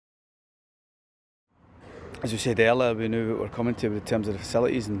as we said earlier, we knew what we were coming to in terms of the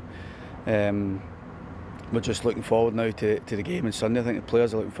facilities, and we're just looking forward now to the game on Sunday. I think the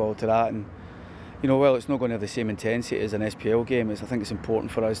players are looking forward to that, and you know, well, it's not going to have the same intensity as an SPL game. I think it's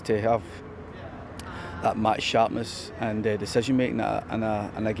important for us to have that match sharpness and decision making that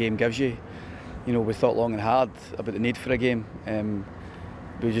a game gives you. You know, we thought long and hard about the need for a game.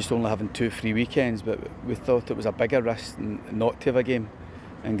 We were just only having 2 free weekends, but we thought it was a bigger risk not to have a game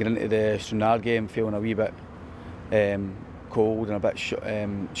and get into the Stranraer game feeling a wee bit cold and a bit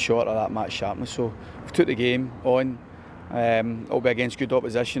short of that match sharpness. So we took the game on. It'll be against good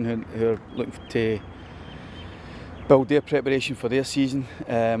opposition who are looking to build their preparation for their season.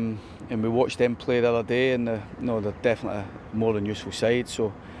 And we watched them play the other day, and they're definitely a more than useful side.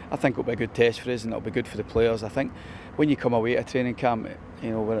 So I think it'll be a good test for us, and it'll be good for the players. I think when you come away to a training camp, you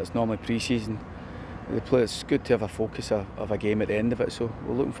know, when it's normally pre-season, the players, it's good to have a focus of a game at the end of it. So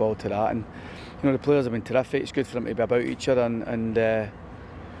we're looking forward to that. And you know, the players have been terrific. It's good for them to be about each other, and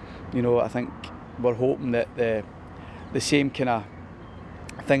you know, I think we're hoping that the same kind of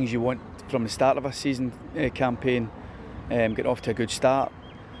things you want from the start of a season campaign, getting off to a good start,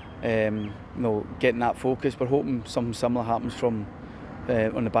 you know, getting that focus. We're hoping something similar happens from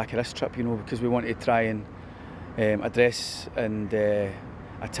on the back of this trip, you know, because we want to try and address and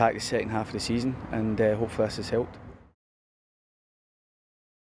attack the second half of the season, and hopefully this has helped.